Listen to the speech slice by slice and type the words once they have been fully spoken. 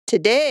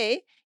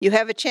Today, you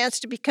have a chance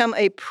to become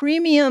a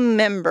premium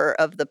member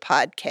of the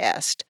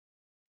podcast.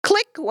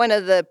 Click one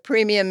of the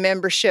premium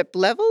membership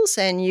levels,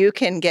 and you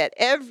can get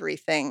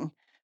everything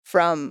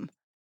from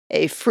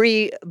a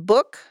free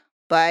book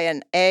by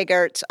an ag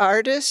arts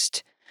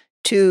artist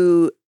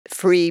to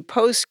free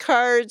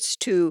postcards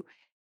to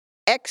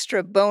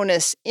extra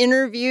bonus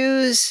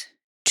interviews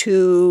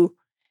to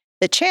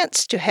the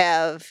chance to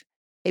have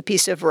a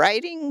piece of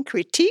writing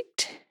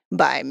critiqued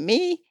by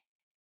me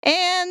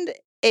and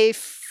a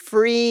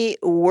free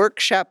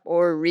workshop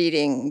or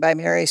reading by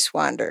Mary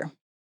Swander.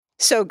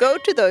 So go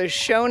to those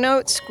show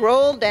notes,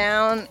 scroll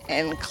down,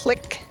 and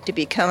click to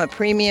become a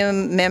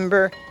premium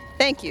member.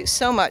 Thank you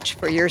so much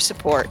for your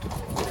support.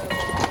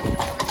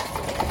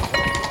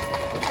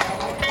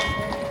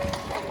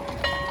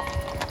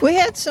 We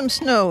had some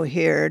snow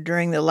here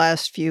during the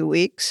last few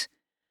weeks.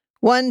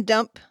 One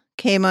dump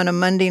came on a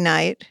Monday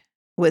night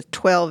with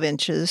 12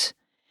 inches.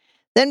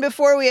 Then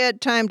before we had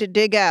time to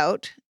dig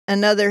out,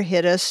 another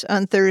hit us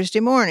on Thursday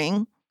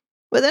morning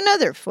with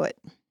another foot.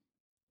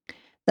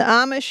 The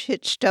Amish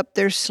hitched up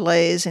their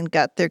sleighs and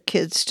got their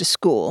kids to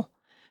school,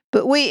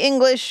 but we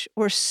English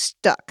were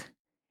stuck.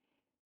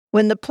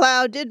 When the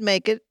plow did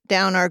make it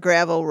down our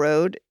gravel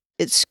road,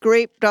 it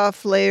scraped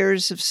off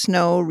layers of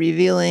snow,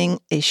 revealing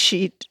a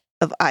sheet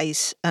of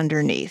ice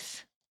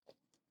underneath.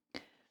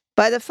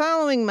 By the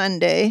following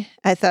Monday,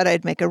 I thought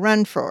I'd make a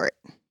run for it.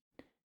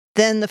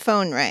 Then the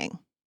phone rang.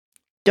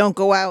 "Don't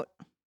go out,"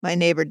 my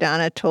neighbor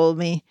Donna told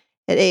me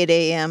at 8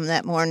 a.m.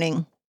 that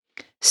morning.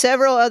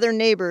 Several other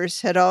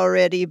neighbors had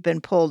already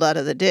been pulled out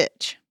of the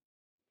ditch.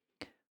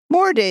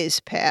 More days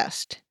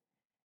passed,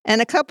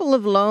 and a couple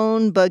of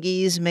lone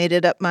buggies made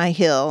it up my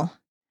hill,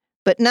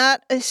 but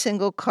not a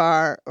single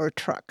car or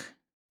truck.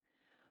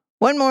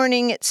 One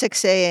morning at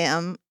 6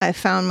 a.m., I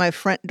found my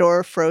front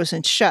door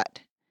frozen shut.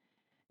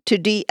 To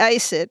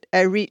de-ice it,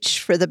 I reached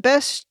for the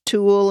best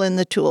tool in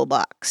the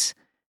toolbox,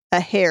 a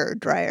hair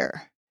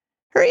dryer.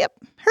 "Hurry up,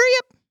 hurry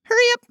up,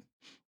 hurry up,"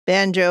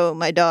 Banjo,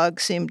 my dog,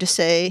 seemed to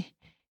say.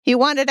 He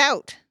wanted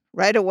out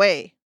right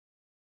away.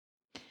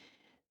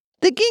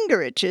 The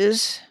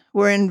Gingeriches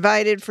were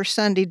invited for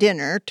Sunday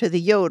dinner to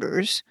the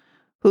Yoders,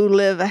 who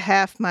live a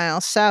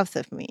half-mile south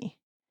of me.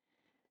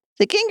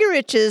 The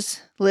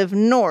Gingeriches live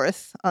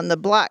north on the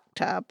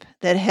blacktop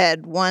that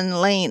had one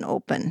lane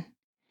open.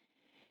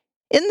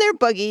 In their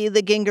buggy,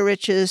 the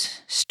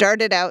Gingeriches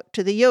started out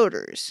to the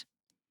Yoders,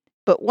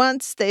 but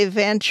once they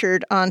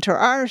ventured onto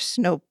our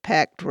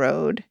snow-packed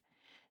road,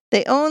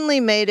 they only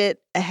made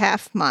it a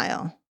half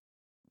mile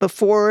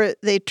before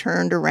they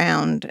turned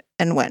around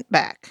and went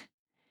back.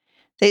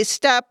 They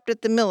stopped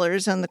at the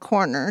Millers on the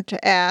corner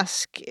to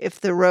ask if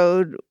the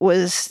road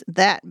was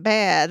that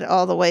bad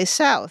all the way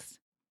south.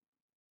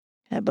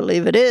 "I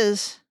believe it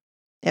is,"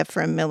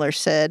 Ephraim Miller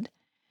said,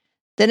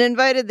 then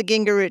invited the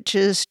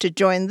Gingeriches to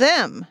join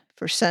them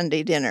for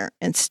Sunday dinner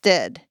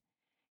instead,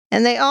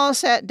 and they all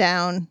sat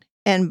down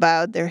and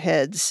bowed their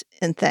heads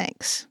in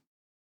thanks.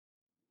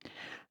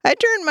 I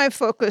turned my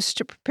focus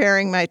to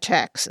preparing my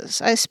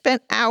taxes. I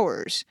spent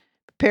hours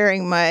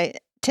preparing my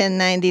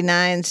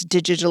 1099s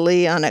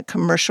digitally on a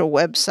commercial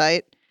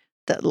website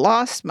that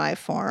lost my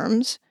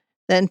forms,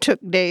 then took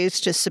days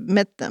to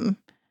submit them.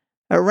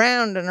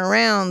 Around and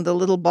around the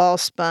little ball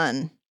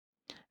spun.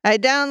 I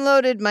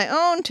downloaded my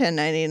own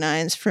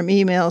 1099s from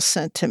emails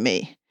sent to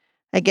me.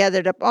 I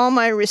gathered up all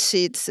my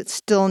receipts that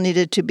still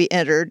needed to be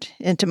entered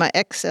into my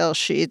Excel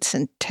sheets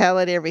and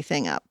tallied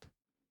everything up.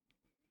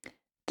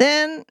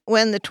 Then,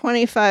 when the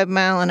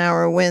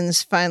 25-mile-an-hour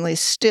winds finally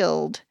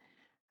stilled,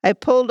 I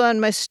pulled on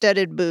my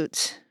studded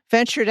boots,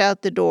 ventured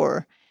out the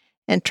door,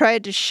 and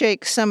tried to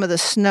shake some of the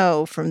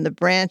snow from the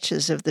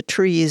branches of the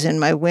trees in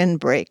my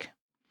windbreak.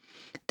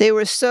 They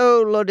were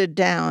so loaded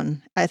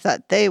down, I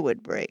thought they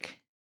would break.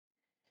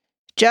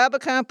 Job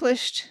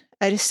accomplished,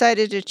 I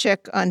decided to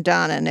check on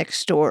Donna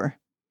next door.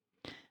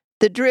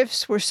 The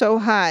drifts were so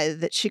high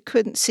that she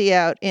couldn't see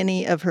out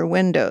any of her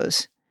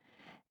windows.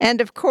 And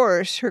of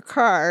course, her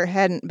car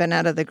hadn't been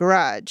out of the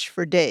garage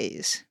for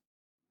days.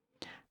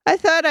 I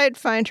thought I'd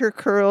find her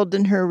curled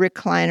in her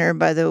recliner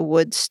by the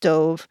wood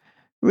stove,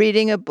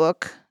 reading a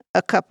book,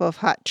 a cup of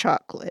hot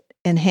chocolate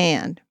in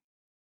hand.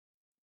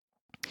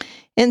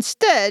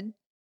 Instead,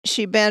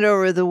 she bent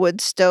over the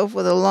wood stove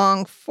with a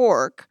long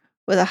fork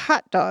with a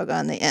hot dog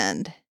on the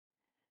end.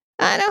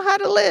 "I know how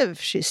to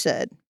live," she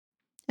said,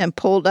 and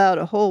pulled out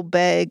a whole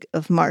bag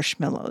of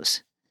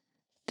marshmallows.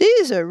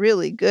 "These are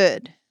really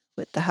good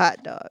with the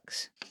hot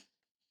dogs."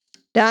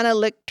 Donna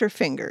licked her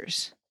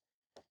fingers.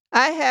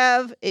 "I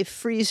have a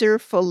freezer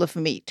full of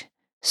meat,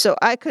 so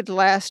I could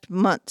last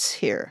months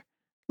here,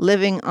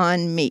 living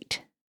on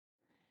meat."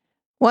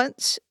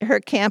 Once her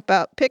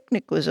camp-out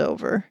picnic was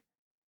over,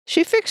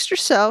 she fixed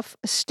herself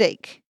a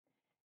steak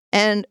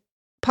and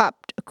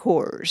popped a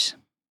Coors.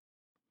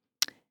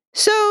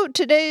 So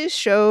today's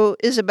show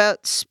is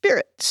about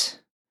spirits.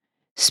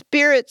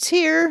 Spirits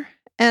here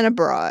and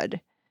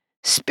abroad.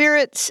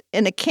 Spirits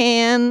in a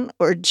can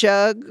or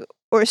jug,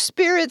 or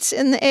spirits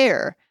in the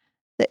air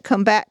that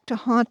come back to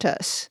haunt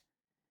us.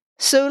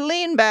 So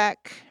lean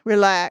back,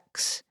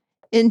 relax,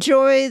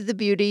 enjoy the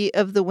beauty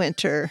of the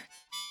winter,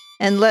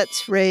 and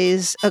let's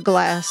raise a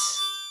glass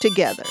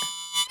together.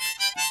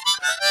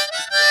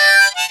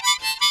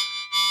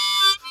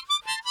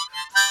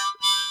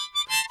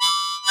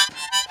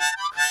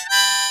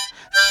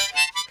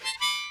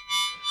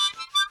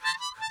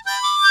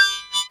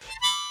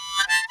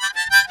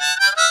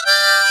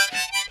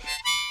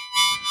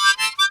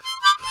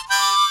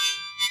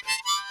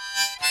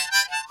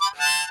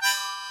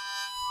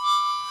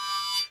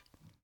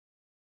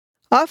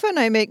 Often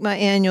I make my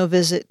annual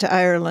visit to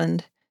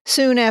Ireland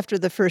soon after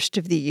the first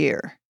of the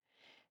year.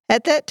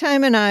 At that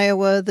time in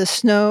Iowa, the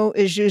snow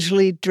is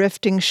usually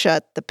drifting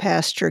shut the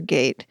pasture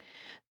gate,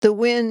 the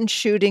wind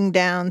shooting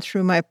down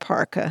through my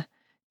parka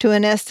to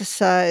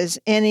anesthetize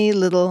any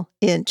little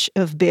inch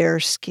of bare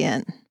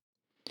skin.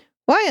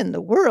 Why in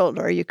the world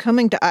are you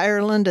coming to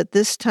Ireland at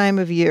this time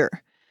of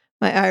year?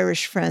 My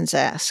Irish friends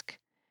ask.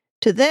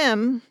 To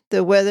them,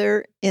 the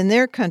weather in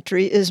their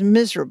country is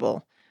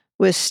miserable,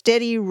 with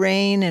steady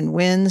rain and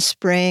wind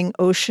spraying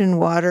ocean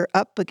water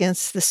up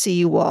against the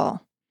sea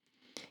wall.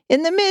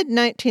 In the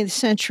mid-19th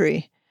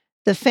century,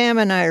 the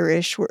famine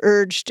Irish were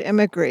urged to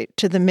emigrate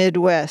to the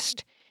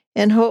Midwest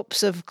in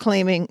hopes of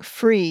claiming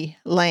free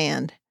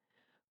land.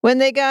 When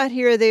they got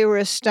here, they were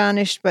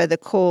astonished by the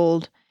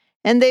cold,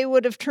 and they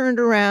would have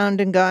turned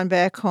around and gone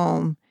back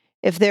home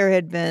if there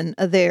had been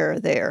a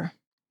there.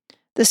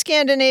 The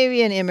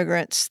Scandinavian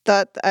immigrants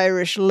thought the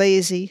Irish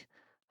lazy,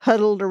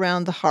 huddled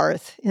around the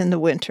hearth in the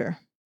winter.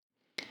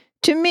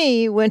 To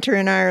me, winter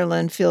in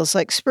Ireland feels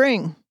like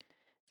spring.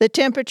 The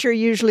temperature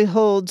usually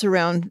holds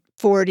around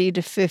 40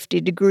 to 50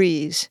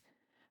 degrees.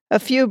 A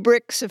few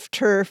bricks of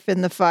turf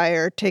in the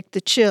fire take the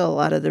chill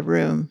out of the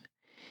room.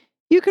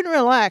 You can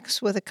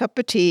relax with a cup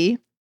of tea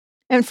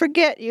and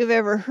forget you've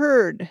ever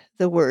heard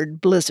the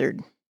word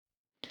blizzard.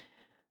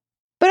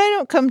 But I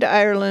don't come to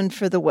Ireland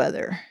for the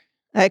weather.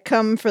 I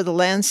come for the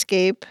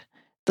landscape,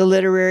 the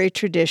literary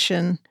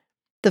tradition,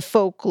 the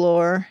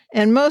folklore,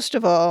 and most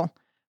of all,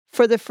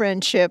 for the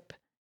friendship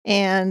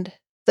and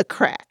the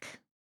crack.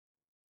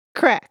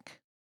 Crack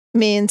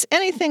means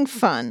anything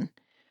fun,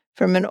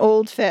 from an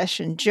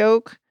old-fashioned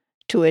joke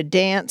to a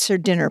dance or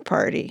dinner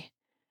party.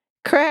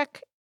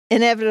 Crack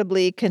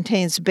inevitably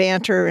contains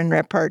banter and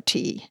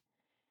repartee.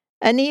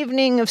 An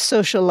evening of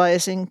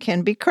socializing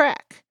can be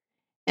crack,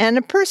 and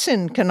a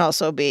person can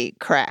also be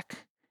crack.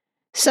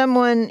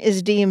 Someone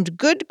is deemed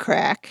good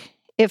crack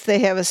if they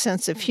have a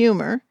sense of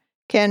humor,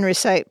 can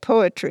recite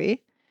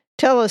poetry,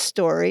 tell a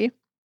story,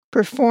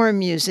 perform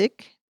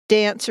music,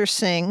 dance or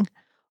sing,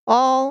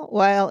 all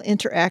while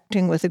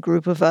interacting with a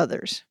group of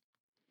others.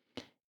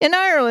 In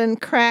Ireland,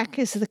 crack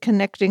is the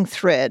connecting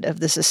thread of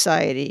the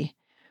society.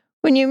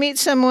 When you meet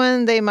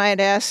someone, they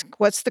might ask,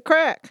 "What's the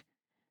crack?"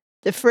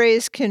 The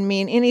phrase can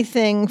mean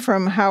anything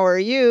from "How are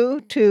you?"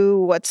 to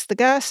 "What's the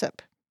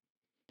gossip?"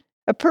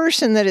 A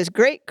person that is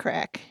great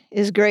crack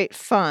is great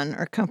fun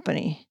or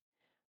company.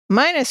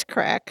 Minus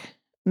crack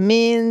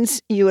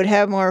means you would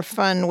have more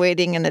fun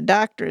waiting in a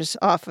doctor's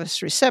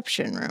office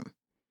reception room.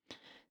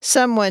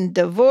 Someone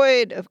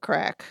devoid of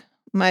crack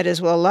might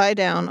as well lie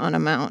down on a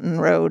mountain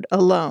road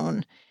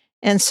alone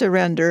and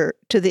surrender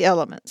to the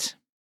elements.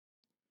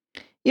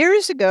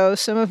 Years ago,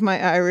 some of my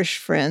Irish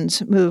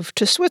friends moved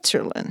to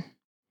Switzerland.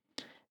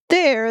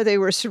 There, they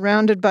were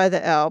surrounded by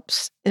the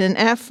Alps in an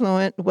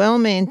affluent,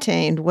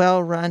 well-maintained,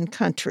 well-run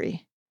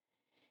country.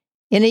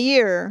 In a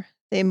year,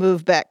 they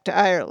moved back to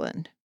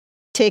Ireland,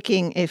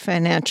 taking a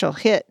financial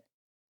hit.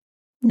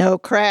 No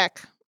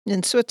crack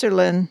in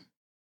Switzerland,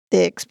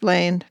 they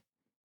explained.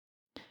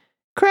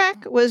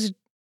 Crack was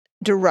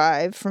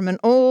derived from an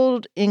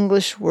old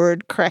English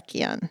word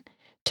crackion,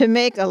 to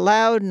make a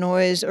loud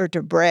noise or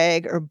to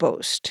brag or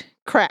boast.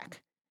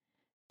 Crack.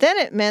 Then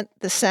it meant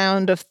the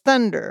sound of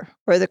thunder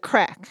or the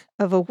crack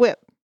of a whip.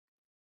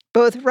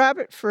 Both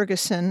Robert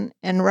Ferguson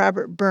and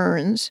Robert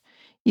Burns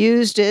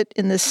used it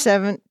in the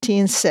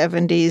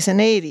 1770s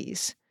and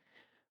 80s.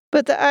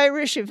 But the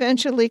Irish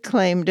eventually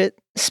claimed it,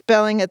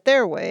 spelling it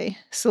their way,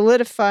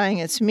 solidifying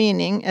its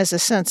meaning as a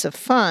sense of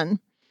fun,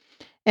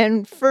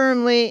 and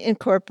firmly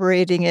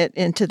incorporating it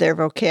into their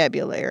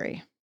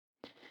vocabulary.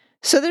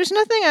 So there's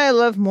nothing I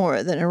love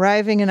more than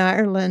arriving in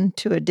Ireland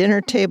to a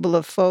dinner table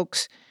of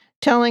folks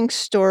telling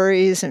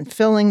stories and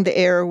filling the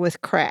air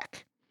with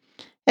crack.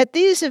 At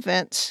these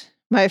events,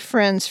 my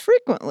friends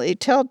frequently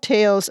tell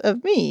tales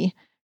of me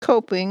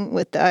coping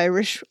with the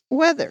Irish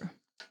weather.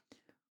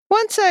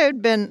 Once I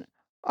had been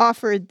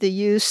offered the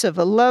use of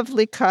a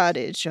lovely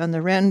cottage on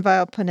the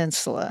Renville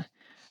Peninsula,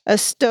 a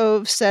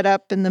stove set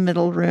up in the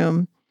middle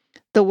room,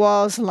 the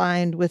walls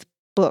lined with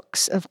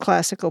books of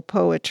classical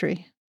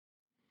poetry.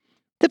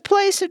 The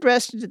place had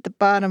rested at the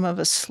bottom of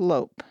a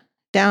slope,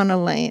 down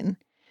a lane,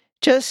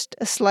 just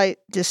a slight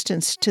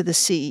distance to the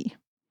sea.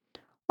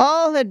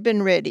 All had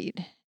been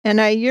readied, and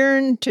I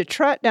yearned to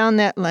trot down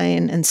that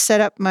lane and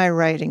set up my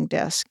writing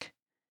desk.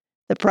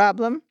 The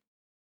problem?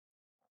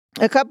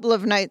 A couple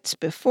of nights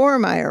before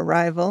my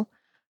arrival,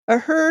 a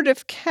herd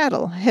of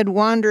cattle had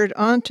wandered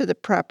onto the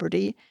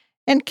property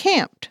and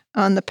camped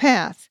on the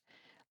path,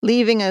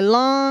 leaving a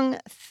long,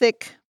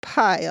 thick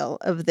pile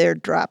of their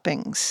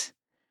droppings.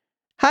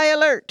 High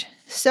alert!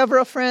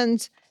 Several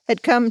friends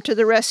had come to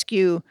the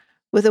rescue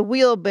with a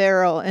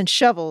wheelbarrow and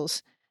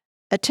shovels,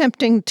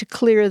 attempting to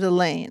clear the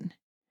lane.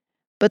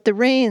 But the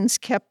rains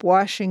kept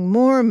washing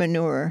more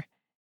manure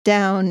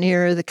down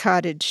near the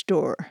cottage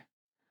door.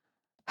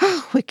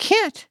 "Oh, we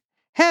can't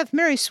have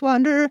Mary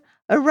Swander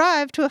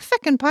arrive to a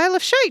feckin' pile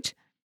of shite."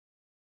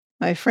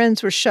 My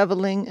friends were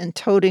shoveling and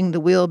toting the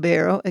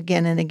wheelbarrow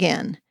again and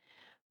again,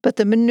 but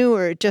the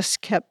manure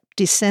just kept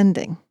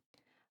descending.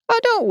 "Oh,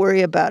 don't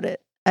worry about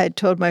it," I'd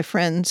told my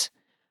friends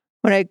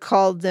when I'd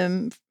called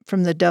them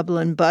from the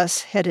Dublin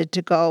bus headed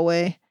to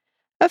Galway.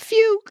 "A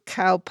few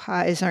cow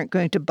pies aren't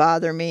going to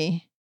bother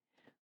me."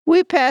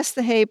 We passed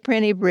the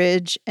Halfpenny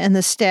Bridge and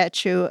the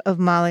statue of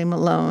Molly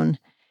Malone,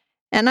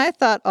 and I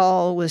thought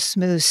all was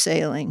smooth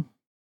sailing.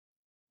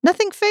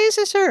 "Nothing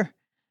phases her,"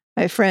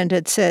 my friend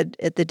had said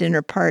at the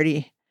dinner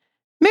party.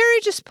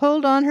 "Mary just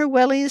pulled on her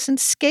wellies and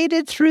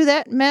skated through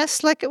that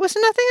mess like it was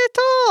nothing at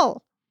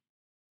all."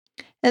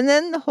 And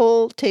then the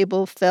whole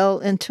table fell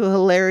into a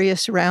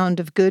hilarious round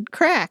of good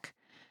crack,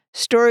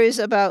 stories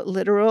about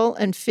literal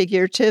and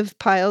figurative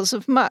piles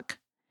of muck.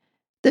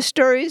 The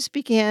stories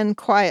began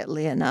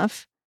quietly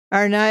enough,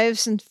 our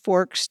knives and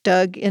forks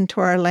dug into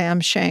our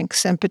lamb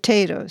shanks and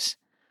potatoes.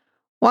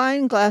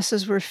 Wine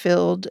glasses were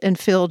filled and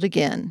filled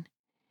again.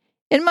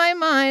 In my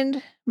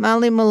mind,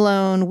 Molly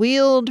Malone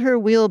wheeled her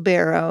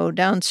wheelbarrow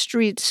down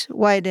streets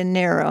wide and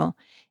narrow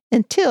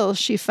until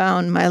she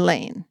found my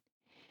lane.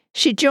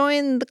 She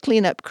joined the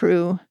cleanup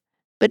crew,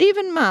 but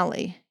even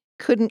Molly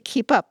couldn't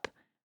keep up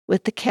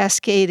with the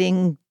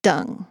cascading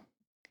dung.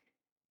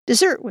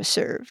 Dessert was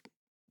served.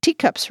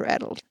 Teacups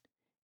rattled.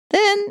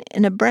 Then,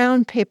 in a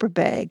brown paper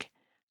bag,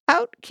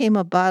 out came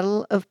a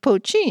bottle of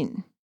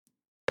poteen,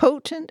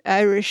 potent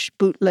Irish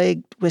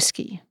bootlegged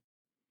whiskey.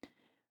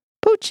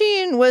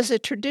 Poteen was a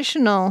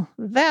traditional,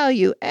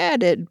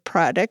 value-added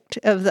product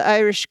of the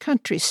Irish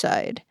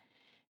countryside,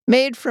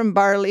 made from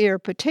barley or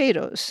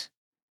potatoes.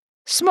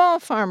 Small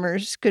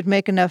farmers could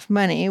make enough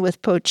money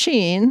with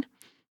poteen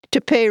to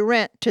pay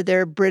rent to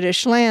their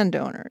British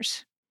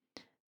landowners.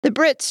 The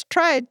Brits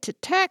tried to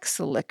tax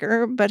the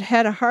liquor, but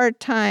had a hard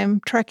time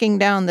tracking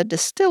down the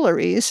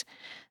distilleries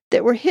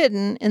that were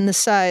hidden in the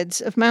sides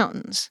of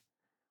mountains,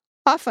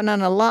 often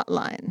on a lot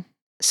line,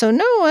 so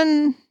no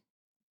one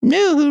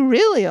knew who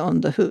really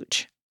owned the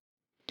hooch.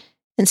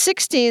 In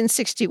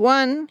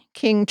 1661,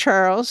 King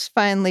Charles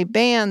finally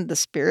banned the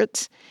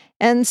spirits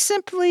and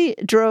simply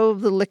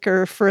drove the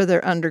liquor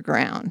further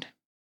underground.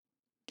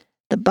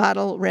 The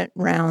bottle went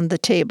round the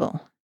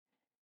table.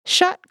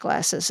 Shot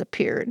glasses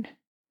appeared.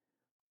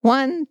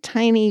 One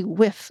tiny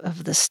whiff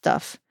of the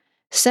stuff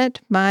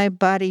sent my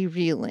body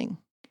reeling.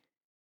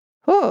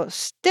 "Oh,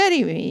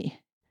 steady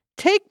me.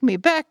 Take me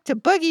back to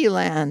Buggy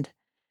Land.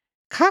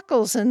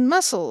 Cockles and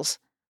mussels.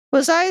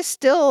 Was I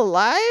still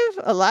alive?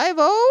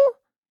 Alive-o?"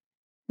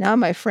 Now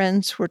my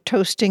friends were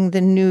toasting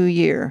the new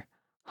year.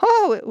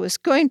 Oh, it was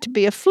going to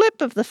be a flip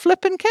of the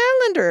flippin'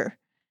 calendar.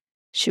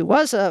 She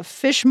was a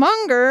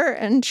fishmonger,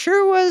 and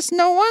sure was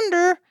no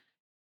wonder.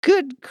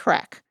 Good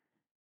crack.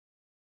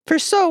 For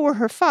so were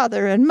her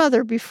father and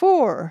mother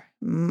before.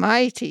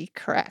 Mighty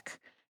crack.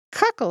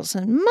 Cockles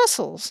and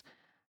mussels.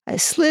 I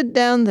slid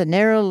down the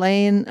narrow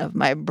lane of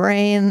my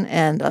brain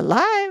and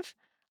alive,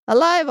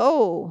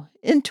 alive-o,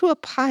 into a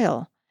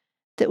pile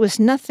that was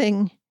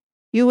nothing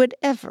you would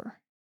ever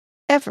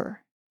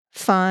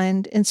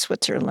find in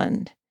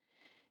Switzerland.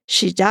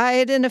 She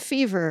died in a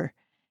fever,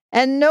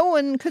 and no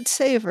one could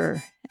save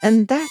her,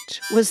 and that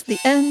was the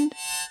end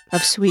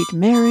of sweet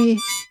Mary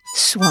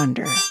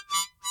Swander.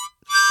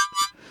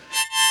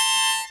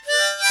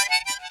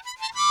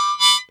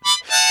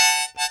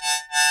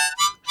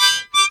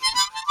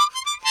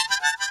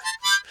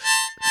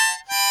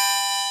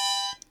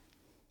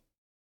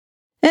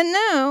 And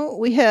now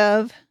we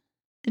have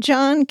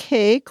John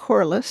K.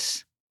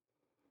 Corliss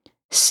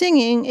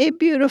singing a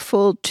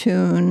beautiful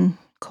tune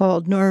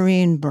called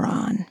Noreen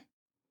Braun.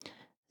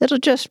 It'll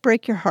just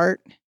break your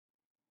heart.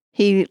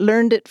 He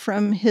learned it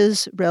from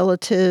his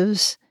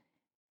relatives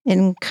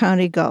in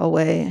County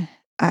Galway,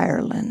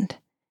 Ireland.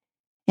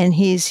 And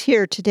he's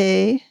here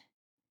today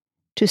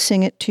to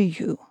sing it to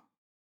you.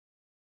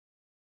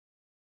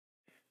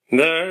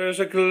 There's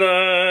a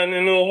glen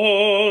in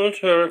Old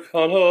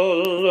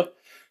Tyrconnell.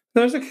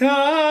 There's a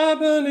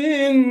cabin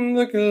in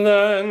the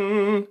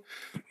glen,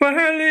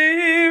 where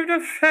lived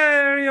a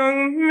fair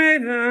young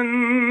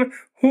maiden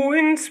who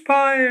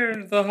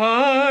inspired the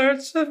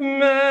hearts of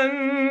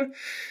men.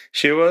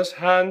 She was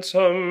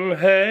handsome,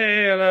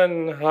 hale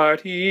and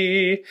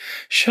hearty,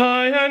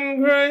 shy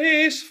and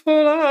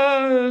graceful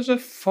as a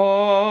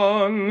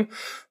fawn.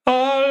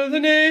 All the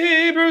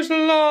neighbours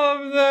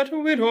loved that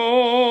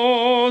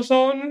widow's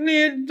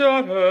only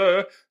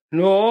daughter,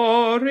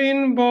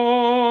 Noreen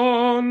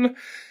Braun.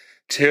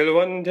 Till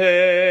one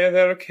day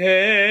there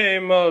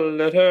came a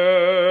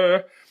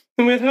letter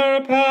with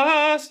her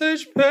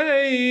passage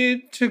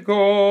paid to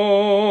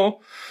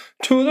go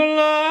to the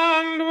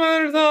land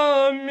where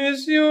the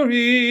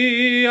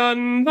Missouri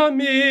and the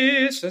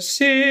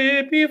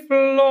Mississippi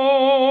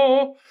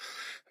flow.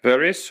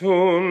 Very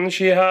soon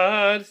she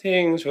had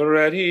things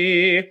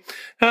ready,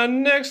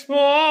 and next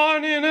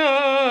morning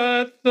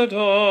at the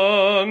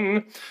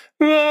dawn,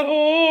 that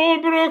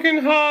old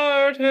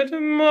broken-hearted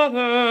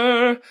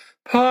mother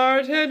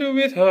parted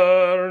with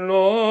her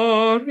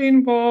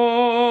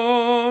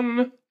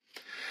Loring-born.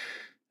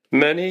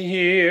 Many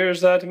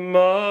years that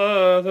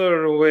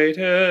mother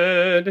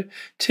waited,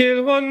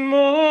 till one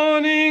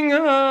morning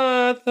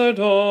at the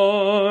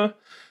door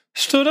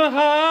stood a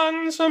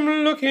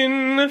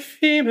handsome-looking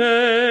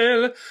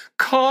female,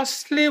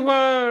 costly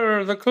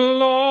were the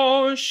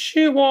clothes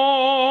she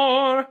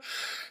wore,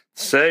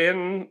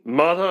 saying,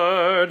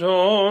 "Mother,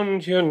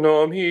 don't you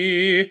know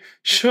me?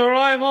 Sure,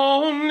 I've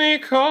only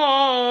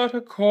caught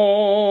a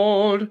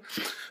cold,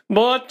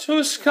 but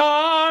two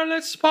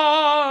scarlet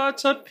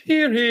spots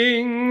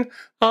appearing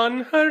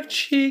on her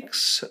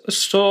cheeks, a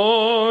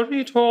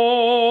story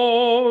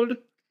told.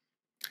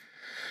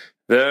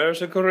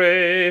 There's a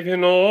grave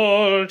in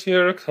old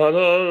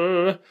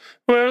Tyrconnell,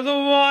 where the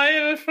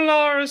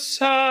wildflowers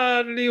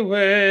sadly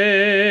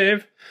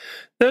wave.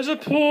 There's a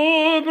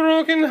poor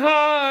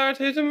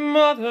broken-hearted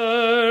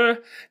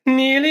mother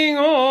kneeling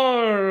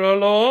o'er a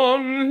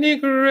lonely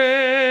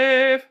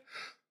grave.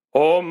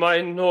 Oh,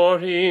 my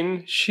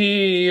Noreen,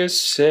 she is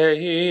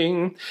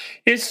saying,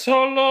 it's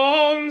so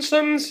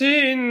lonesome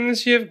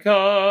since you've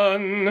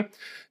gone.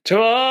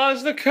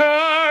 'Twas the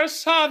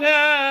curse of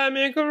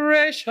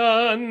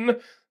emigration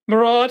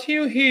brought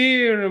you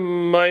here,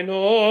 my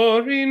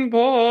Noreen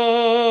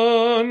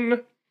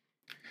born.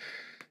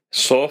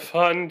 So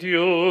fond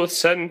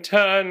youths and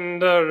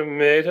tender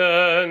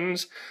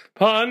maidens,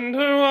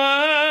 ponder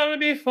well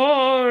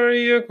before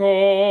you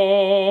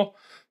go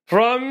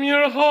from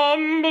your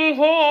humble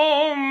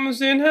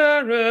homes in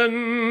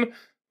Erin.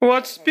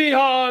 What's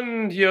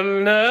beyond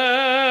you'll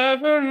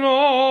never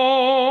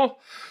know.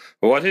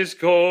 What is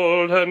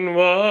gold and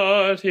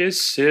what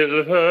is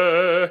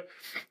silver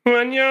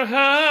when your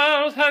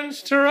health and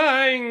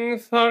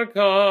strength are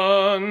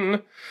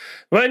gone?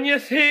 When you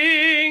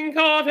think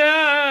of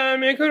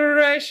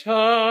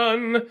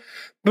emigration,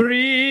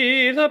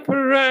 breathe a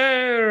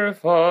prayer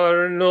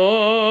for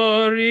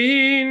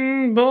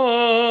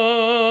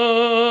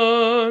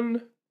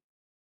Loring-born.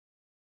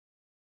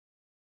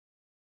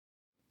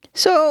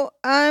 So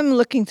I'm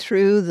looking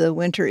through the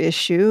winter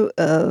issue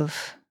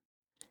of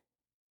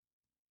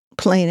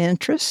Plain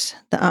Interest,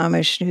 the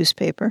Amish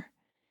newspaper.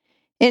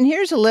 And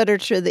here's a letter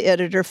to the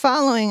editor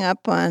following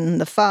up on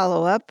the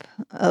follow-up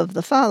of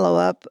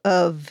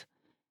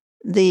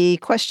the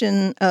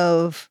question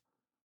of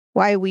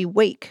why we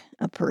wake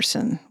a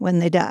person when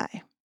they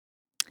die.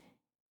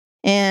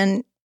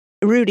 And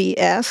Rudy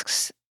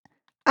asks,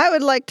 I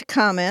would like to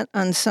comment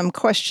on some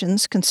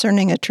questions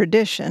concerning a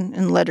tradition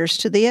in letters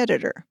to the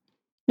editor,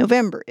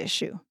 November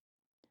issue.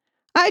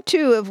 I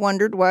too have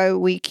wondered why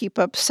we keep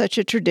up such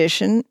a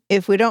tradition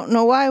if we don't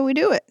know why we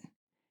do it.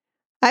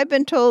 I've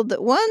been told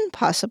that one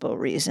possible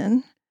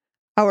reason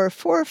our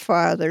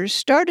forefathers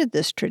started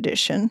this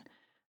tradition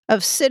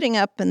of sitting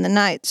up in the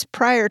nights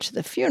prior to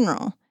the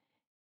funeral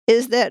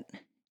is that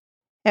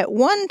at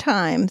one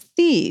time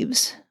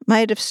thieves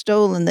might have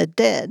stolen the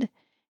dead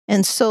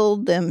and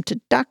sold them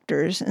to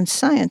doctors and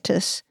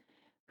scientists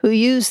who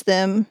used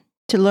them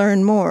to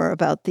learn more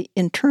about the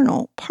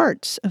internal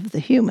parts of the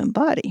human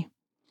body.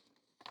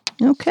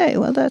 Okay,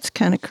 well, that's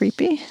kind of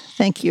creepy.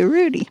 Thank you,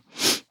 Rudy.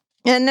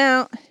 And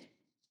now,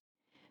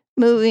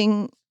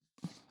 moving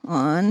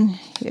on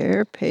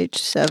here, page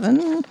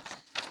 7,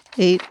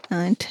 8,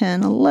 9,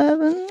 10,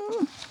 11.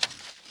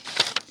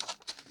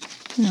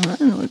 No,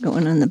 we're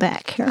going on the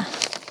back here.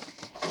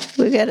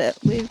 We've got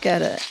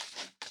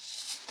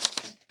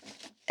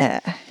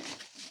a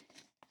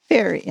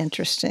very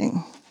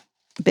interesting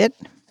bit.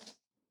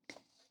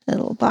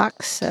 Little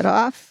box set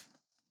off.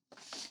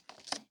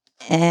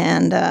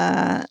 And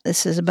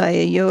this is by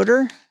a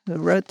Yoder who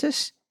wrote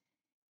this.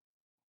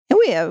 And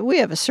we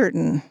have a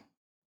certain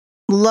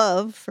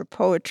love for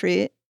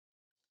poetry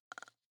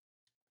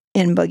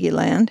in Buggy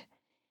Land.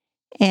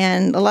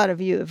 And a lot of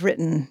you have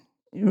written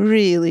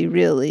really,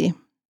 really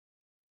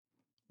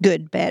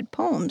good bad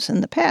poems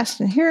in the past.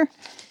 And here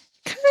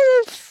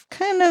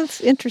kind of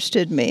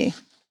interested me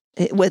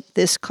with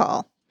this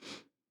call.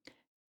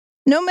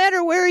 No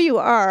matter where you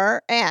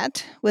are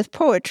at with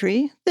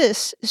poetry,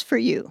 this is for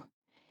you.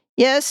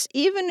 Yes,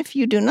 even if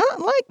you do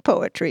not like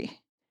poetry,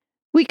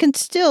 we can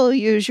still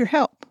use your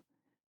help.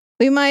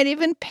 We might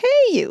even pay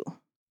you.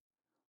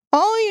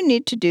 All you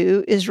need to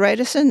do is write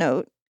us a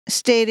note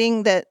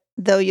stating that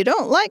though you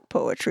don't like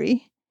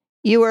poetry,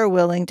 you are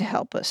willing to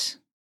help us.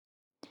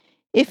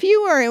 If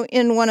you are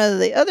in one of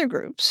the other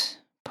groups,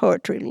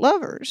 poetry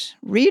lovers,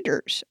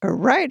 readers, or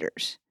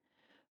writers,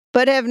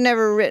 but have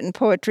never written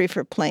poetry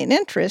for plain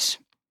interest,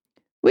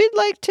 we'd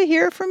like to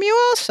hear from you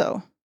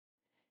also.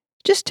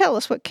 Just tell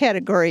us what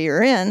category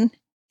you're in,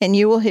 and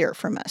you will hear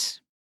from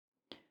us.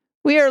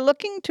 We are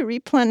looking to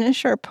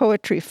replenish our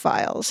poetry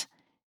files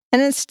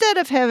And instead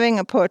of having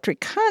a poetry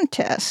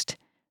contest,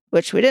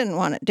 which we didn't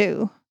want to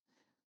do,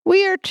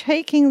 we are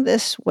taking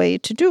this way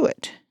to do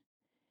it.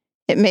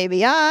 It may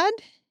be odd,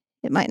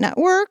 it might not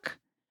work,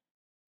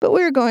 but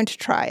we're going to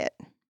try it.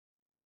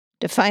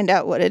 To find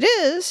out what it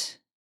is,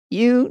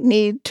 you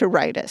need to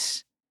write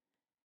us.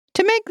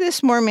 To make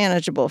this more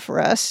manageable for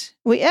us,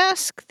 we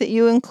ask that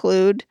you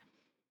include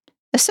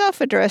a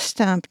self-addressed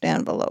stamped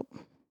envelope.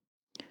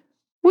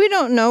 We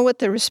don't know what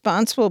the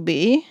response will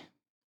be,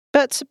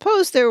 but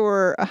suppose there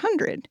were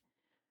 100.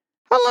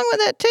 How long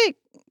would that take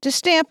to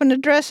stamp and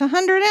address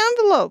 100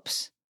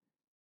 envelopes?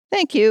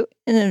 Thank you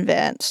in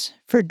advance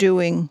for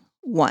doing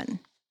one.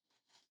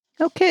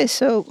 Okay,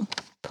 so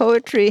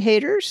poetry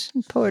haters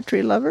and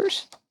poetry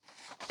lovers,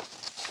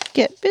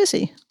 get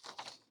busy.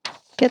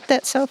 Get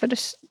that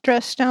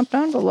self-addressed stamped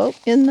envelope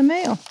in the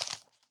mail.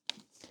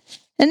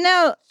 And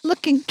now,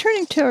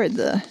 turning toward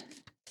the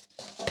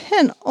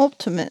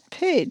penultimate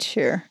page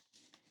here,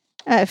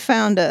 I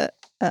found an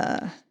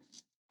ad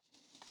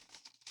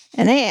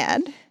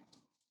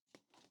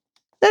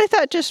that I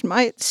thought just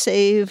might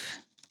save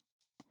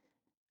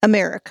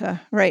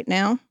America right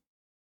now.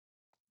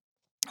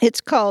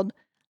 It's called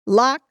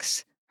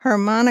Locke's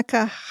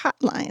Harmonica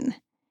Hotline,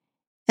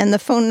 and the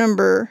phone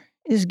number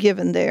is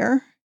given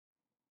there.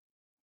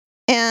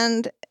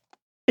 And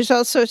there's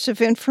all sorts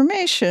of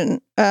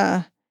information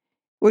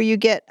where you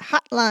get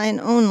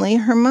hotline-only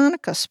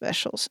harmonica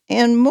specials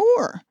and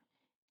more.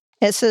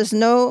 It says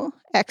no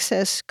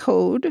access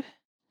code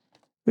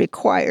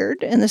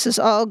required, and this is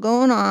all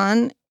going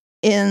on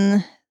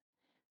in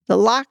the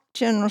Locke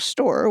General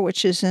Store,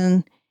 which is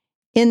in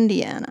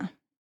Indiana.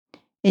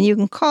 And you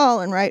can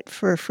call and write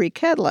for a free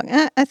catalog.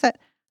 I thought,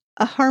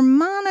 a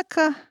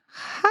harmonica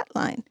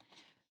hotline.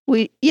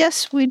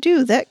 Yes, we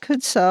do. That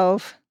could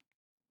solve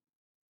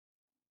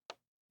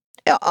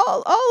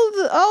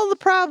all the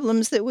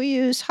problems that we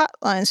use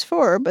hotlines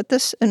for, but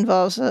this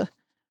involves a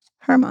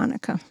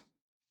harmonica.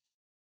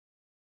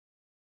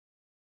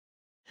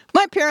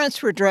 My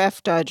parents were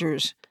draft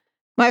dodgers.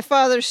 My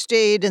father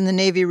stayed in the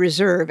Navy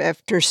Reserve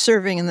after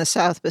serving in the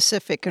South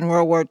Pacific in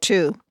World War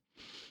II.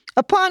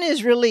 Upon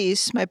his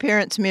release, my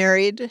parents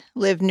married,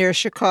 lived near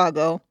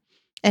Chicago,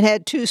 and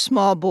had 2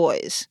 small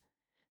boys.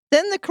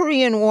 Then the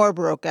Korean War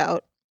broke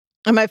out,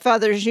 and my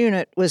father's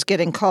unit was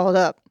getting called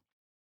up.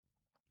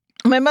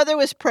 My mother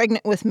was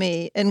pregnant with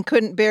me and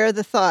couldn't bear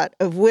the thought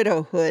of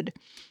widowhood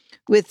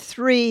with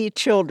 3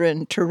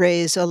 children to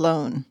raise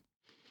alone.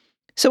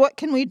 So what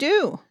can we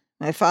do?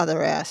 My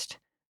father asked.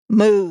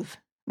 Move,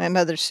 my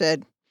mother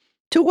said.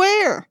 To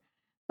where?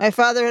 My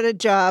father had a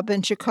job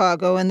in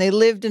Chicago, and they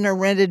lived in a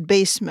rented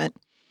basement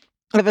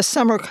of a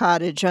summer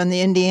cottage on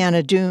the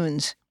Indiana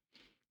dunes.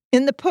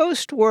 In the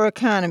post-war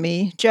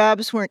economy,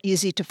 jobs weren't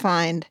easy to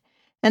find,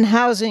 and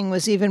housing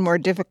was even more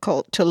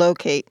difficult to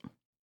locate.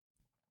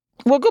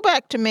 We'll go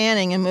back to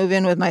Manning and move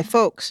in with my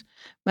folks,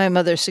 my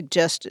mother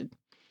suggested.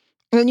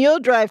 And you'll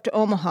drive to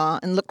Omaha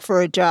and look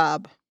for a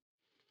job.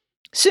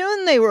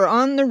 Soon they were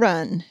on the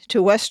run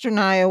to western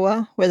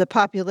Iowa, where the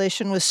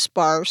population was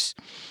sparse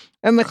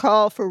and the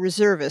call for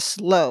reservists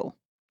low.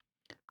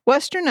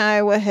 Western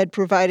Iowa had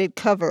provided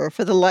cover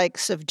for the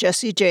likes of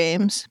Jesse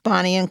James,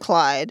 Bonnie and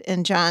Clyde,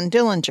 and John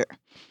Dillinger.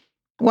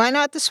 Why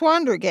not the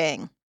Swander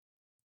Gang?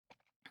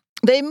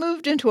 They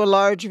moved into a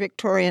large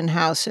Victorian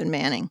house in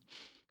Manning,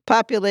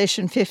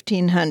 population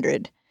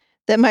 1,500,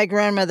 that my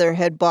grandmother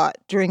had bought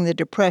during the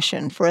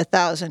Depression for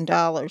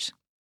 $1,000.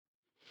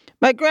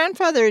 My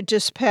grandfather had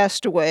just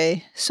passed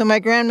away, so my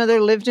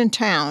grandmother lived in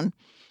town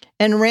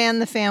and ran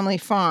the family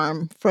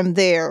farm from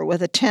there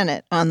with a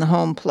tenant on the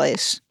home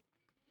place.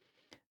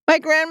 My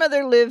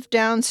grandmother lived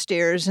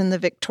downstairs in the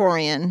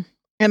Victorian,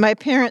 and my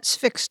parents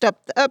fixed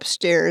up the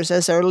upstairs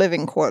as our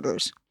living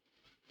quarters.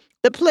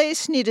 The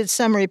place needed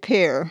some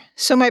repair,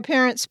 so my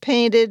parents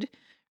painted,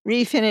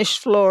 refinished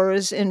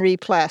floors, and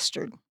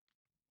replastered.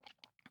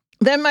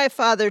 Then my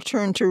father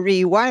turned to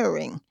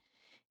rewiring,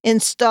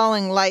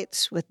 installing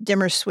lights with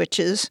dimmer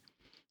switches,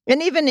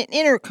 and even an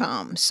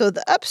intercom so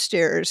the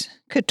upstairs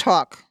could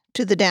talk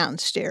to the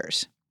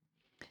downstairs.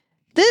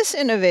 This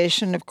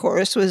innovation, of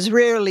course, was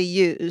rarely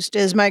used,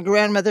 as my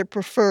grandmother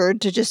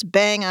preferred to just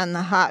bang on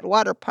the hot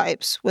water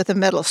pipes with a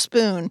metal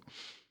spoon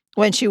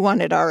when she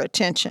wanted our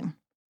attention.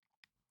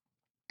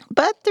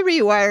 But the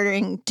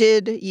rewiring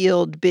did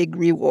yield big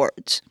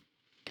rewards.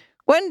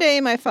 One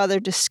day, my father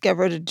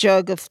discovered a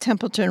jug of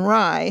Templeton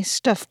rye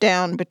stuffed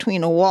down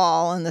between a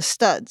wall and the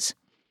studs.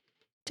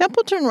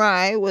 Templeton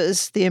rye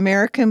was the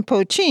American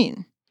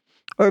poachine,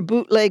 or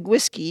bootleg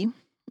whiskey,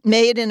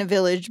 made in a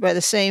village by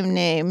the same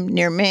name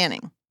near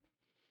Manning.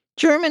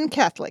 German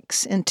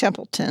Catholics in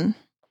Templeton,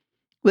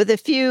 with a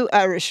few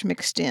Irish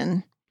mixed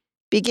in,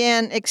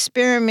 began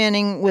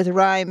experimenting with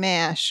rye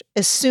mash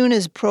as soon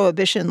as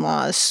prohibition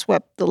laws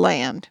swept the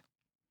land.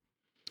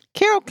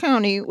 Carroll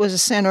County was a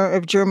center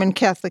of German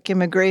Catholic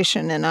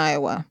immigration in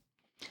Iowa.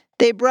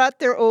 They brought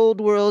their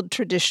old world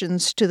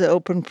traditions to the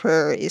open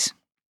prairies.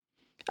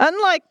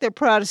 Unlike their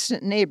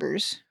Protestant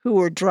neighbors, who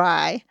were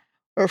dry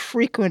or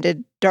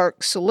frequented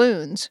dark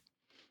saloons,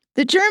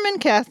 The German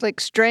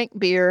Catholics drank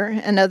beer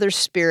and other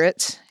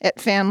spirits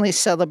at family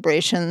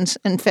celebrations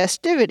and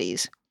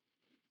festivities.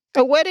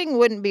 A wedding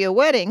wouldn't be a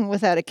wedding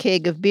without a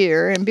keg of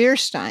beer and beer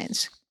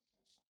steins.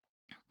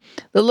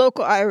 The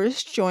local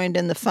Irish joined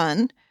in the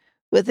fun,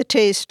 with a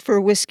taste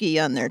for whiskey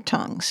on their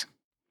tongues.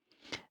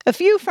 A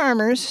few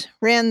farmers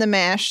ran the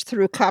mash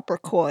through copper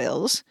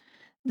coils.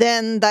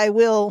 Then, thy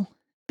will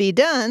be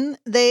done,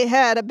 they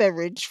had a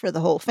beverage for the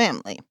whole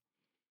family.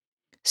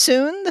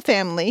 Soon the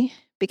family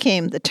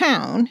became the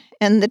town,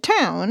 and the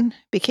town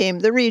became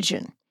the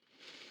region.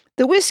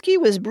 The whiskey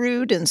was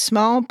brewed in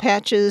small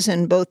patches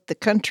in both the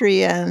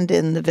country and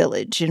in the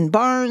village, in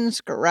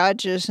barns,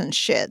 garages, and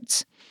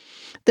sheds.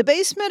 The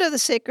basement of the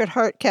Sacred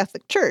Heart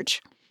Catholic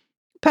Church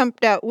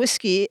pumped out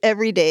whiskey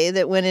every day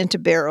that went into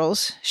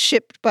barrels,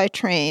 shipped by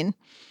train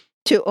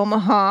to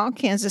Omaha,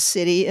 Kansas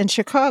City, and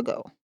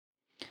Chicago.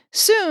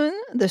 Soon,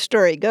 the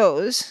story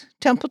goes,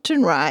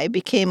 Templeton Rye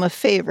became a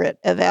favorite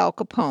of Al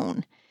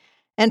Capone,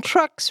 and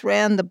trucks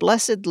ran the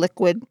blessed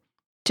liquid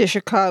to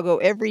Chicago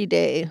every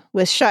day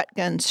with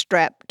shotguns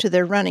strapped to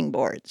their running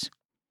boards.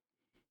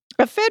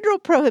 A federal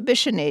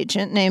prohibition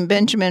agent named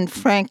Benjamin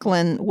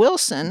Franklin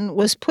Wilson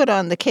was put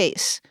on the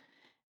case,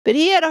 but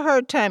he had a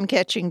hard time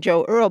catching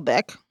Joe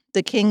Erlbeck,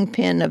 the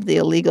kingpin of the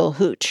illegal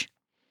hooch.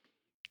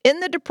 In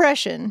the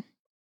Depression,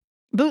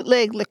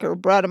 bootleg liquor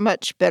brought a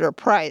much better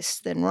price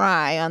than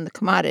rye on the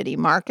commodity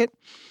market,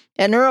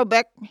 and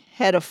Erlbeck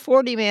had a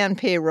 40-man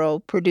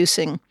payroll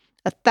producing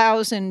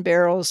 1,000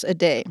 barrels a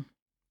day.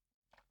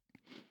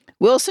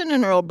 Wilson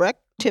and Erlbeck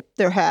tipped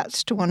their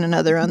hats to one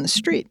another on the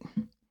street.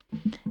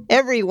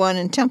 Everyone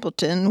in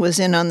Templeton was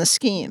in on the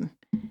scheme,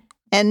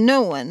 and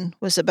no one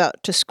was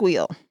about to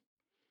squeal.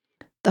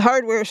 The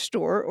hardware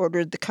store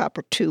ordered the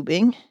copper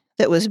tubing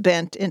that was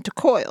bent into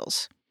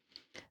coils.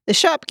 The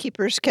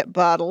shopkeepers kept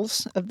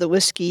bottles of the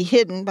whiskey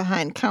hidden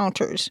behind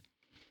counters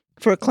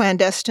for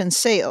clandestine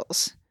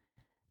sales.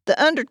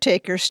 The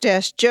undertaker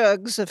stashed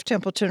jugs of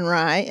Templeton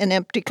Rye in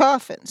empty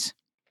coffins.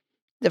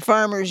 The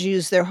farmers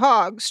used their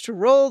hogs to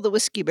roll the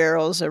whiskey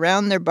barrels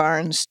around their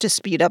barns to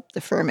speed up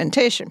the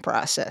fermentation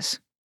process.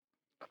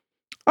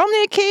 On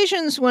the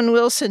occasions when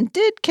Wilson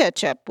did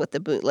catch up with the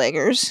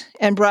bootleggers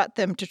and brought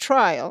them to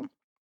trial,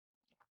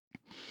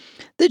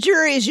 the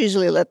juries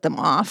usually let them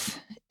off,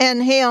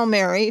 and Hail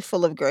Mary,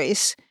 full of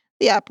grace,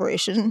 the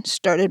operation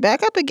started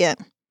back up again.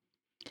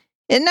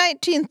 In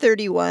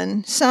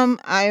 1931, some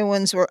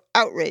Iowans were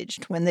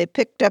outraged when they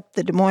picked up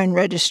the Des Moines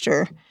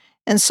Register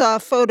and saw a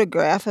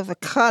photograph of a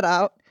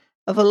cutout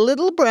of a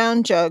little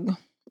brown jug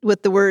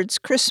with the words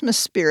Christmas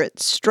Spirit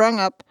strung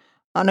up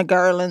on a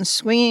garland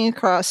swinging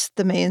across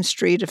the main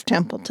street of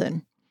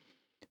Templeton.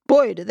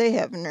 Boy, do they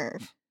have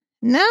nerve.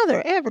 Now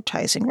they're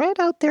advertising right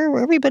out there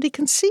where everybody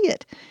can see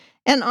it.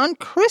 And on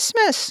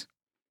Christmas.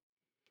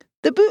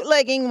 The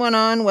bootlegging went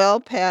on well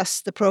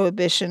past the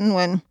Prohibition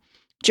when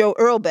Joe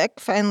Erlbeck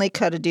finally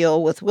cut a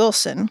deal with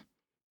Wilson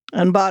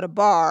and bought a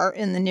bar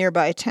in the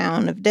nearby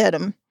town of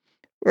Dedham,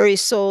 where he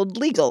sold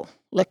legal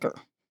liquor.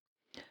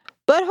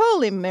 But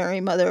Holy Mary,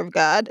 Mother of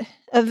God,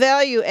 a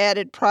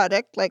value-added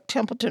product like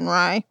Templeton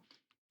Rye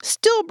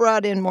still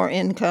brought in more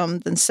income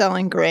than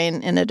selling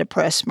grain in a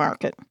depressed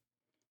market.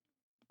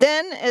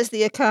 Then, as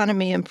the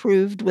economy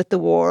improved with the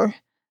war,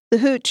 the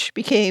hooch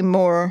became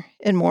more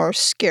and more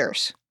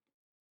scarce.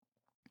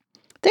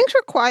 Things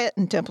were quiet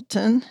in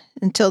Templeton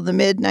until the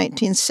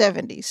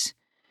mid-1970s.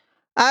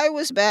 I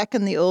was back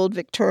in the old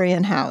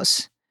Victorian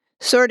house,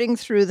 sorting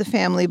through the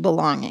family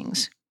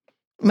belongings.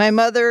 My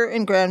mother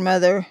and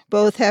grandmother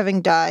both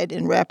having died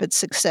in rapid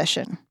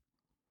succession.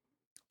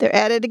 They're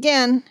at it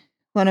again,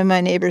 one of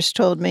my neighbors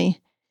told me.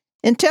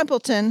 In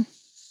Templeton.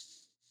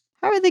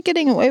 How are they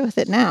getting away with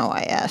it now?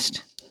 I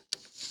asked.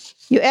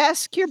 You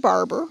ask your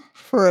barber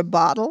for a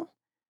bottle,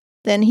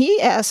 then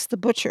he asks the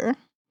butcher,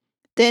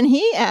 then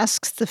he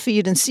asks the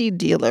feed and seed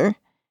dealer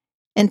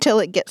until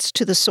it gets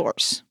to the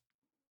source.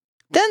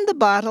 Then the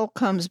bottle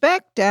comes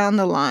back down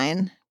the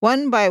line,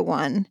 one by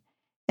one,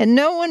 and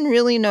no one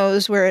really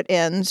knows where it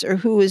ends or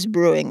who is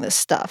brewing this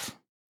stuff.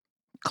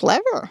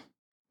 Clever.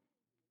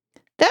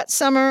 That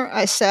summer,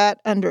 I sat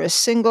under a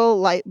single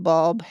light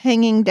bulb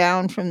hanging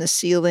down from the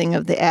ceiling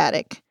of the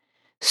attic,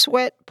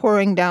 sweat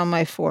pouring down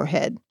my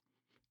forehead,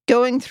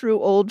 going through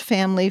old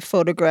family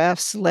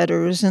photographs,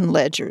 letters, and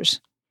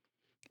ledgers.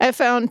 I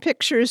found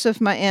pictures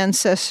of my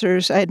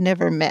ancestors I'd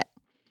never met,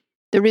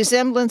 the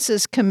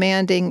resemblances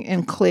commanding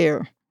and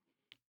clear.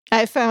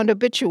 I found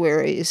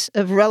obituaries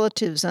of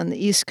relatives on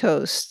the East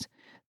Coast,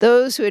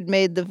 those who had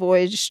made the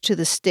voyage to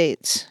the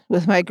States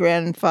with my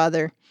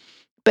grandfather,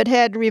 but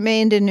had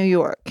remained in New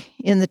York,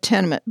 in the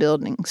tenement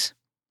buildings.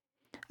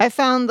 I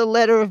found the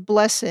letter of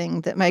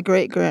blessing that my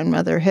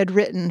great-grandmother had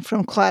written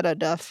from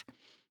Clatterduff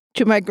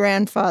to my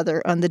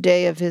grandfather on the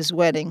day of his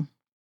wedding.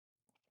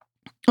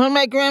 And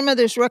my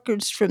grandmother's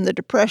records from the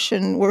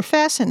Depression were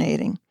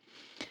fascinating,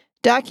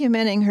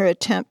 documenting her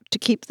attempt to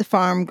keep the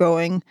farm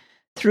going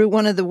through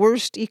one of the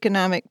worst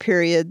economic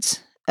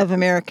periods of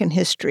American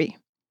history.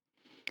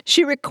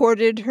 She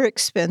recorded her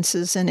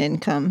expenses and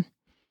income,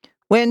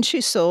 when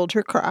she sold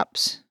her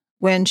crops,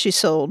 when she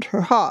sold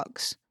her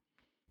hogs.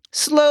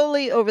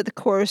 Slowly over the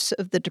course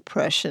of the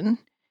Depression,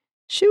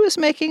 she was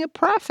making a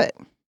profit.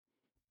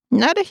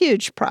 Not a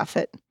huge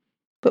profit,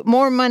 but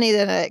more money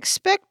than I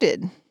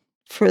expected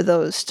for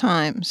those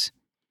times.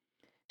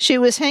 She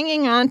was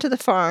hanging on to the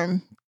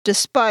farm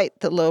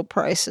despite the low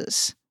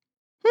prices.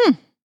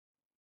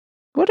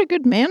 What a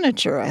good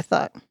manager, I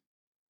thought.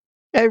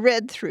 I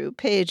read through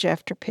page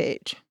after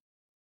page.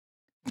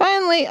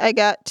 Finally, I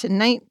got to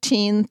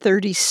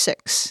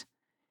 1936.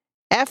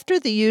 After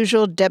the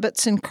usual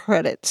debits and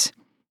credits,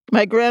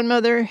 my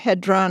grandmother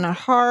had drawn a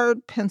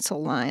hard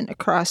pencil line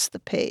across the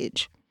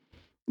page.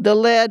 The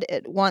lead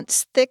at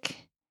once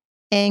thick,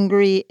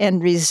 angry,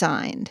 and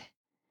resigned.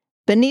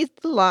 Beneath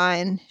the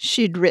line,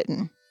 she'd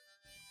written,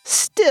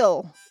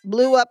 "Still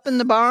blew up in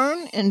the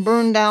barn and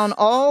burned down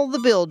all the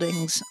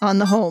buildings on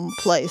the home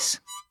place."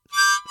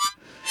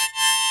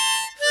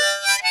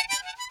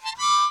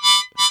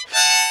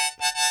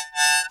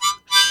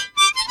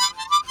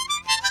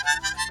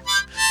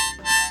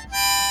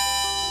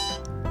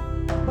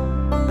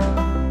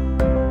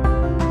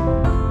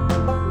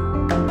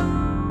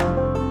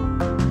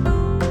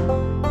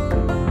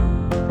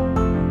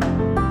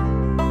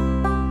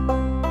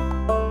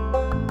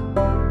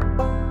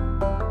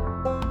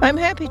 I'm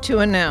happy to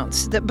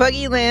announce that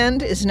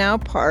Buggyland is now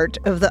part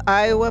of the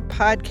Iowa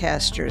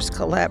Podcasters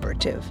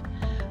Collaborative,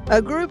 a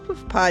group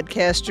of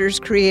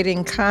podcasters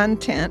creating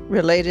content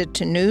related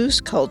to news,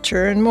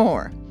 culture, and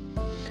more.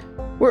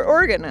 We're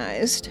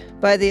organized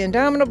by the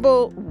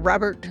indomitable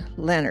Robert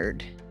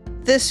Leonard.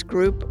 This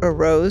group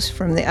arose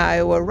from the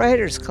Iowa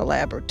Writers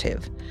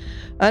Collaborative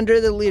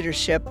under the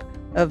leadership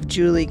of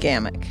Julie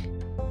Gamick.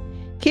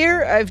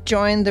 Here I've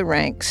joined the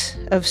ranks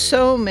of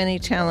so many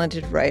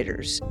talented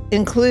writers,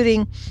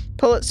 including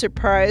Pulitzer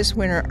Prize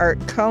winner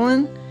Art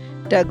Cullen,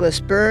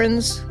 Douglas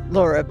Burns,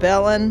 Laura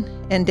Bellin,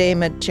 and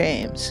Dama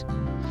James.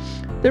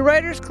 The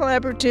Writers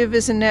Collaborative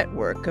is a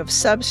network of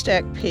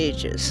Substack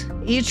pages,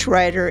 each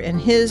writer in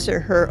his or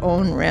her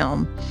own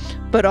realm,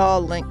 but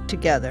all linked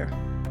together.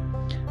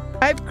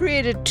 I've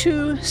created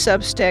 2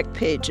 Substack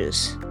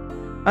pages.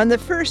 On the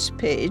first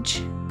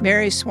page,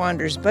 Mary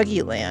Swander's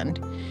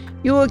Buggyland,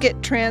 you will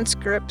get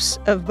transcripts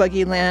of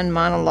Buggyland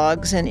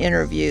monologues and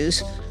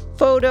interviews,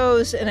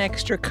 photos, and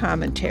extra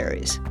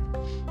commentaries.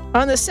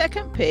 On the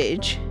second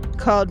page,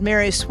 called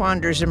Mary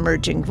Swander's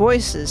Emerging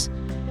Voices,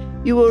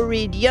 you will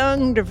read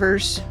young,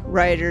 diverse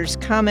writers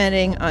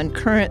commenting on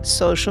current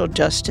social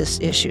justice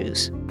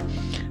issues.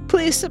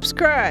 Please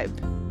subscribe.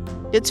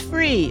 It's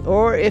free,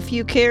 or if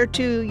you care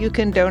to, you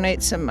can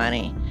donate some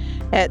money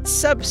at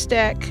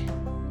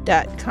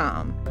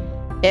substack.com.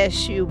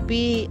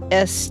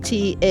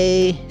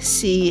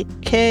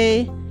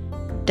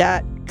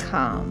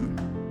 substack.com.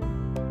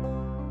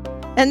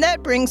 And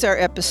that brings our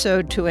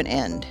episode to an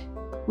end.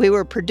 We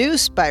were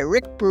produced by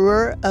Rick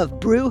Brewer of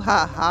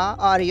Brouhaha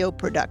Audio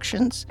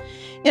Productions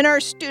in our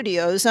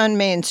studios on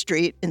Main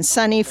Street in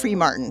sunny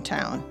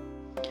Freemartintown.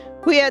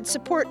 We had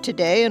support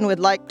today and would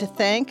like to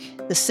thank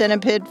the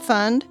Centipede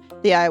Fund,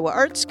 the Iowa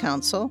Arts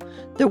Council,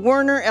 the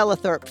Werner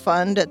Ellithorpe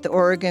Fund at the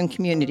Oregon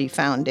Community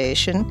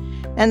Foundation,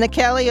 and the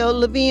Callio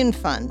Levine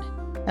Fund,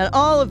 and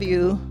all of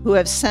you who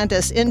have sent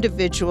us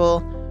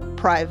individual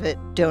private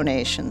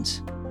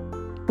donations.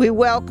 We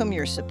welcome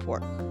your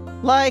support.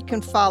 Like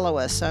and follow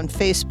us on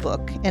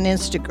Facebook and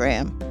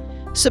Instagram.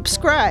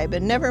 Subscribe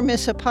and never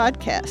miss a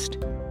podcast.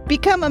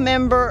 Become a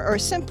member or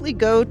simply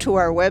go to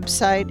our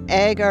website,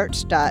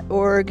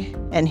 agarts.org,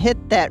 and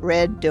hit that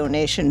red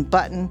donation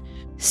button.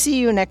 See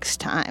you next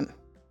time.